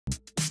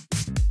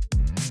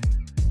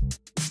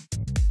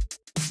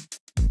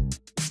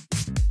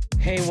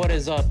Hey, what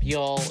is up,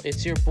 y'all?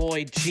 It's your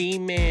boy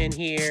G-Man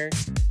here,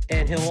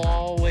 and he'll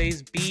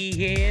always be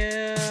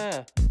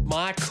here.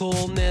 My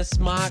coolness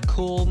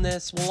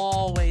will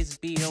always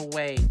be a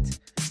weight.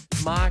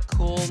 My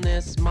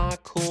coolness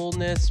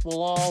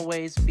will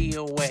always be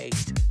a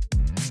weight.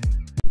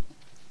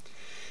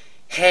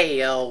 Hey,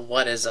 yo,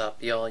 what is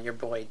up, y'all? Your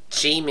boy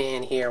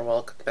G-Man here.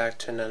 Welcome back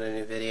to another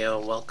new video.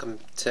 Welcome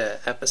to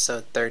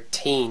episode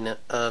 13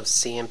 of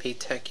CMP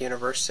Tech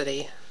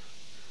University.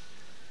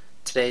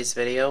 Today's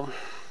video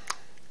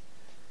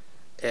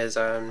is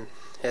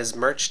his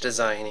merch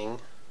designing,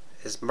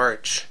 his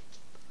merch,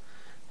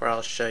 where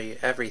I'll show you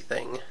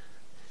everything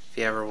if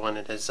you ever want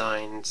to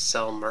design and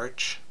sell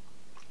merch.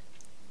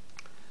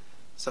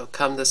 So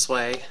come this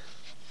way.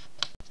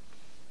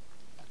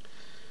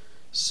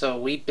 So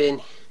we've been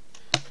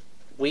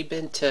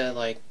to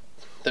like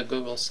the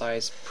Google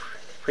sites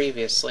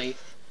previously,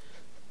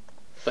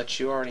 but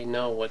you already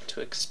know what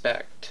to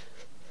expect.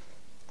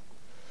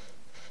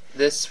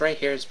 This right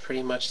here is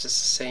pretty much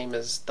just the same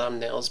as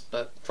thumbnails,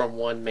 but from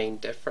one main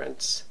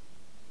difference.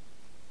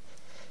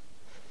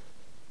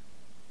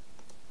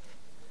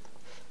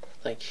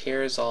 Like,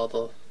 here's all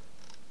the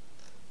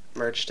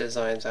merch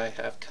designs I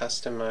have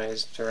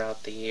customized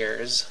throughout the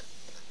years.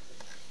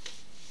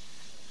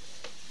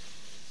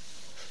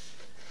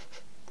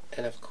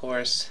 And of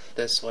course,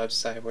 this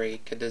website where you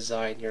could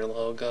design your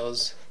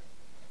logos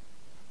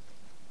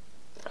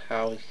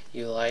how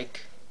you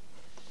like.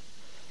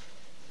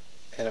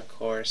 And of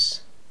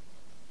course,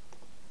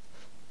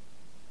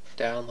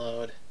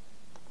 download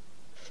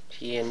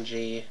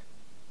PNG,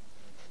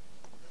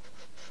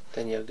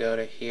 then you'll go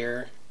to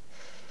here,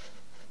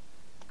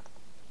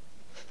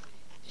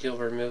 you'll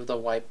remove the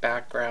white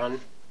background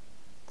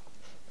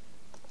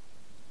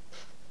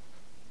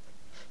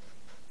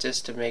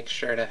just to make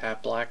sure to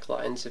have black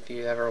lines if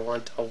you ever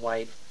want a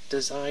white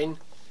design.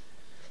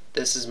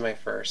 This is my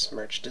first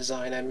merch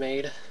design I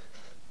made.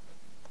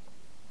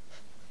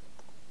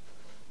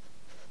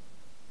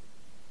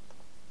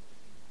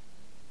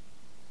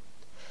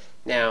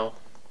 Now,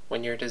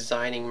 when you're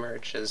designing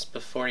merches,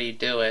 before you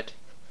do it,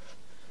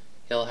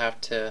 you'll have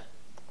to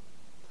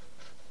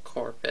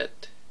corp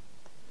it,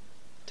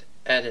 to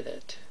edit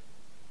it,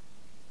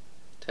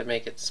 to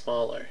make it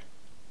smaller.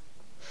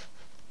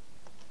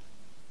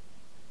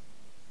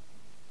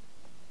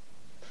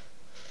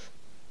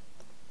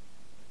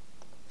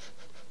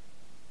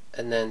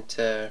 And then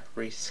to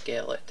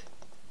rescale it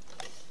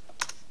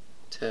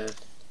to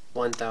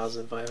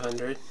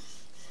 1500.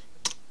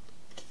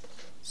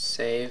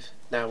 Save.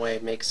 That way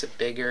it makes it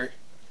bigger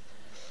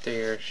through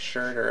your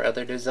shirt or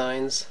other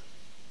designs.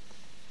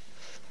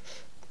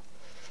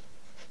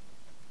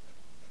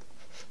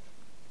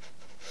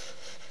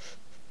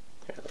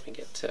 Here, let me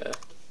get to...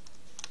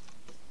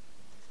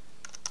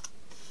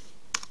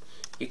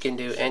 You can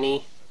do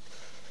any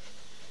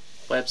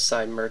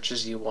website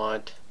merches you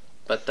want,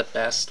 but the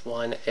best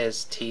one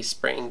is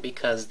Teespring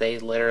because they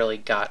literally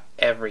got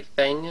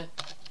everything.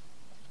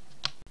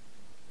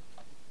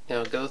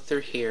 Now go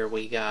through here,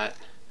 we got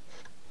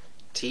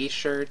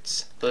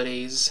t-shirts,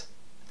 hoodies,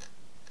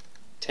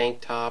 tank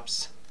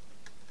tops.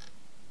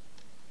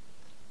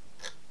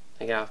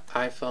 I got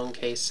iPhone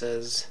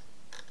cases,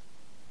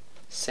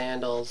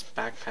 sandals,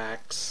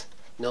 backpacks,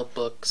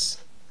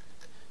 notebooks,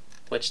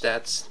 which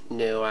that's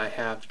new. I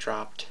have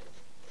dropped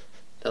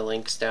the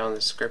links down in the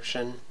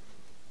description.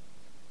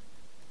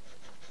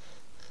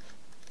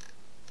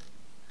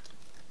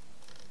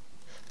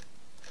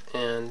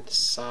 And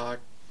did I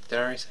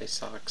already say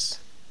socks?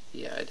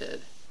 Yeah, I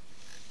did.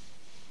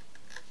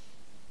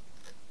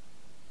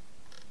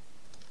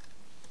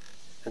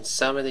 And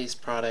some of these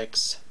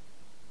products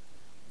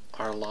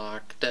are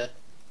locked.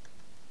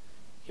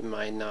 You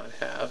might not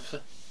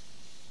have.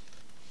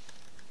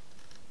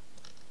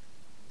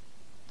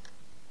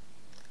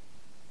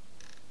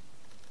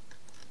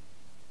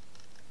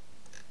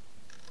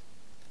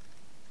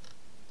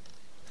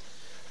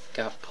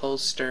 Got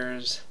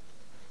posters,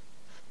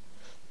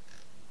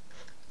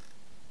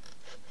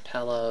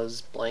 pillows,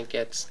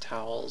 blankets,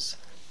 towels,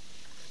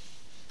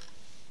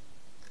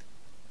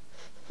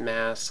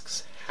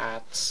 masks,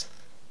 hats,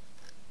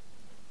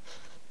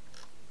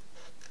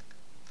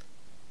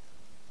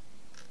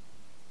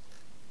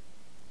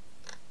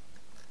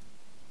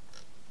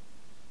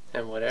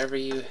 and whatever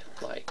you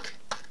like.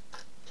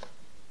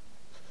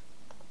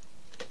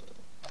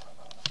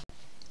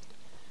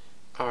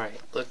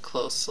 Alright, look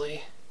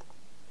closely.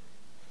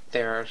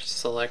 There are a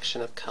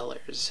selection of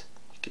colors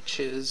you could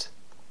choose.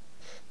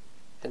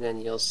 And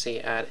then you'll see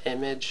add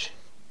image,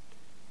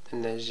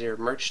 and there's your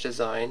merch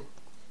design,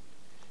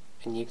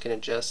 and you can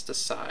adjust the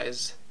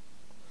size.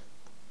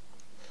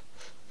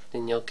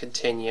 Then you'll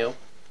continue.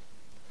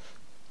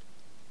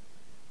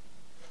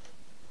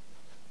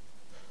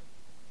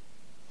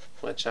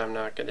 Which I'm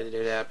not going to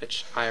do that,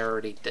 but I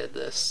already did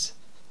this.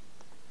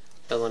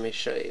 But let me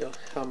show you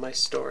how my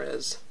store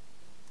is.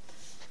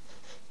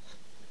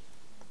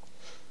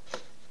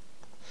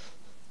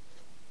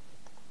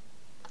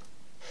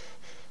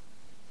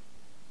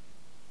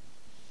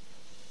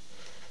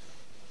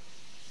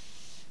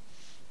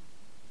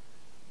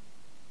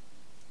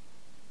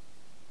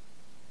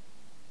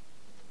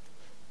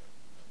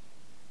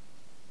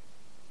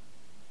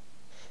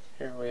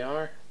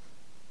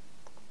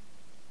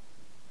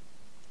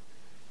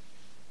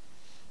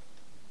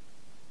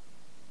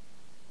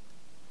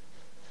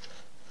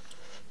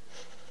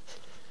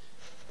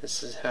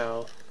 this is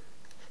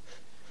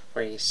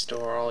where you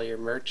store all your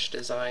merch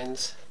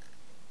designs.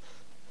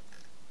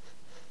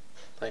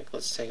 Like,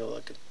 let's take a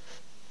look at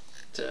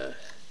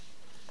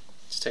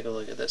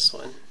this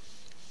one.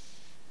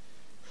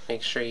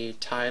 Make sure you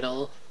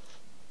title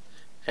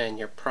and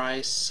your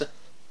price,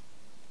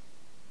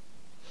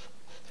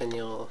 and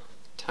you'll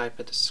type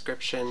a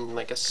description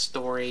like a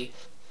story,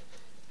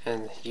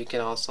 and you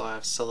can also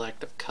have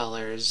selective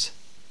colors.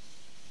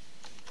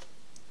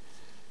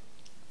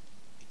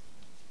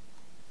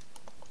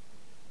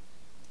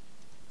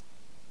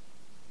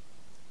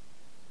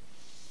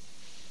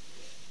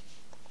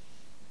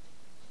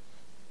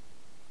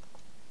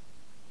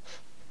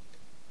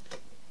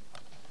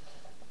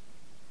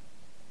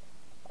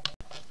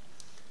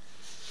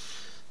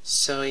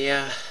 So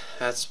yeah,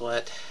 that's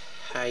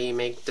how you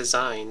make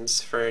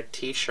designs for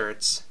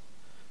t-shirts.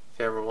 If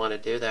you ever want to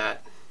do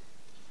that,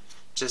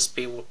 just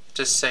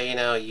so you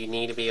know, you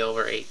need to be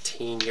over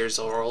 18 years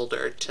or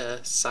older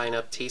to sign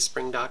up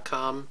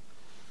teespring.com.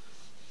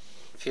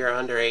 If you're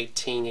under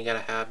 18, you gotta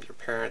have your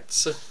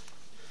parents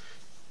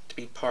to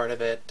be part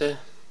of it,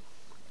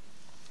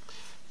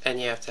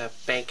 and you have to have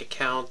a bank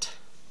account.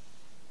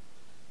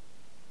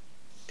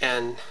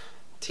 And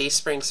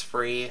Teespring's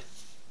free.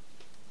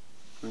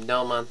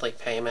 No monthly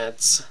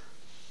payments.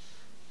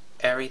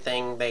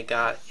 Everything they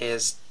got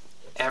is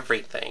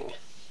everything.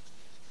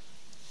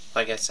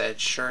 Like I said,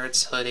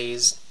 shirts,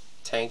 hoodies,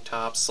 tank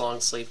tops,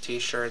 long sleeve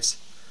t-shirts,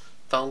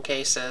 phone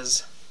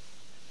cases,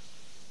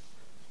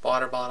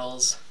 water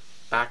bottles,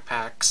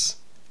 backpacks.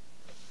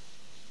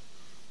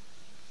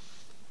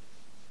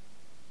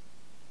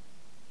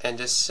 And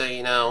just so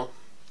you know,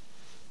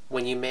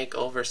 when you make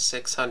over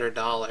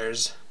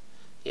 $600,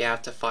 you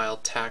have to file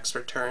tax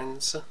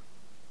returns.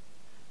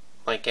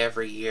 Like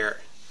every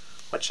year,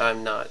 which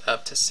I'm not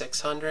up to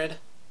 600.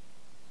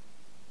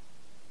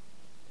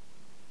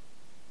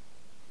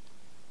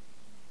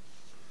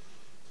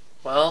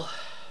 Well,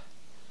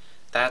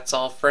 that's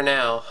all for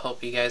now.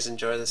 Hope you guys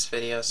enjoy this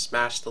video.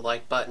 Smash the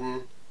like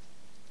button,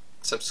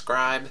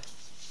 subscribe,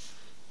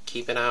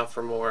 keep an eye out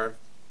for more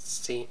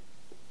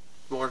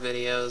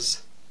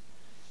videos,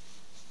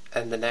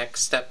 and the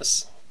next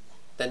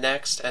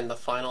and the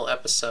final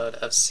episode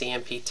of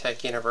CMP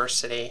Tech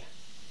University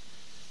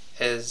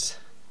is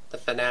the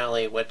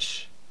finale,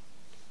 which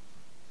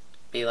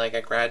be like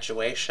a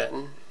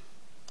graduation.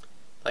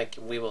 Like,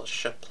 we will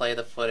play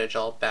the footage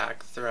all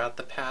back throughout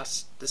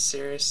the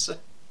series.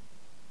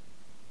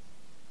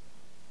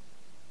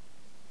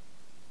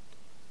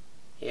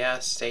 Yeah,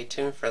 stay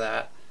tuned for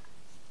that,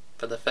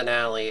 for the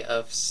finale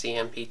of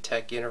CMP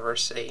Tech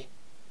University.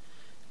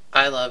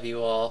 I love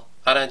you all.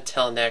 But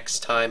until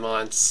next time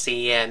on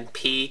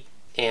CMP,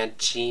 and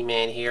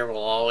G-ManHere will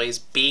always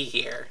be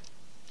here.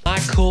 My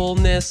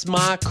coolness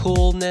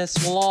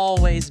will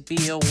always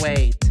be a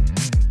weight.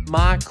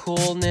 My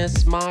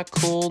coolness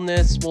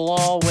will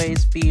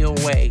always be a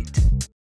weight.